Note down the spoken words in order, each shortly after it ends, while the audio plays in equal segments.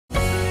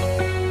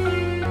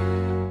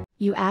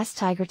You ask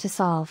Tiger to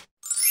solve.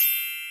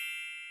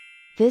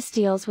 This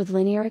deals with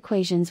linear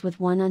equations with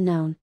one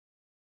unknown.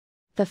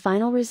 The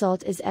final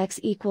result is x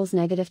equals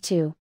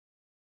 -2.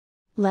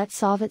 Let's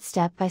solve it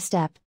step by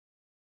step.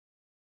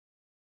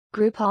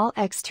 Group all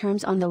x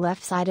terms on the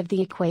left side of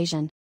the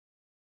equation.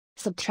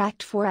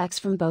 Subtract 4x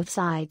from both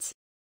sides.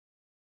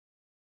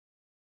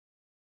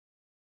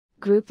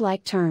 Group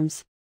like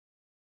terms.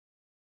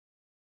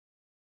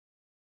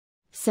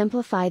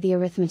 Simplify the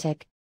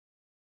arithmetic.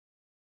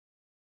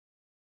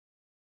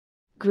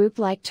 Group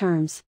like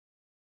terms.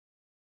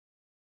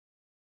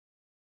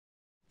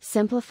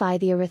 Simplify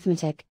the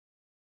arithmetic.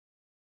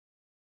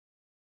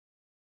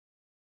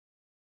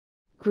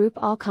 Group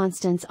all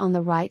constants on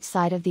the right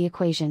side of the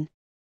equation.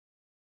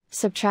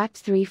 Subtract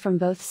 3 from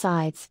both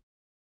sides.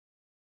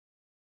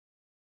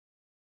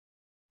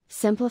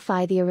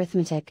 Simplify the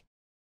arithmetic.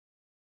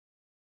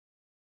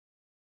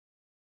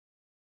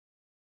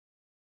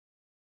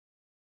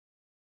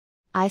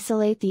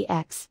 Isolate the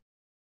x.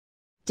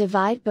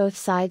 Divide both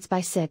sides by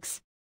 6.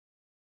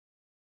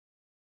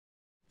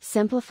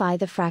 Simplify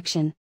the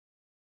fraction.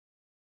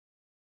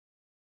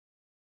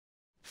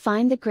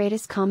 Find the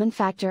greatest common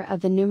factor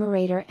of the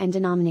numerator and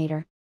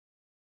denominator.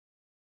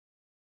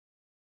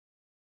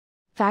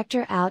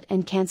 Factor out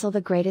and cancel the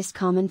greatest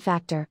common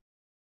factor.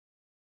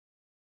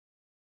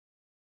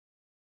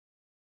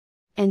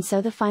 And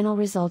so the final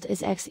result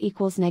is x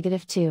equals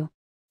 -2.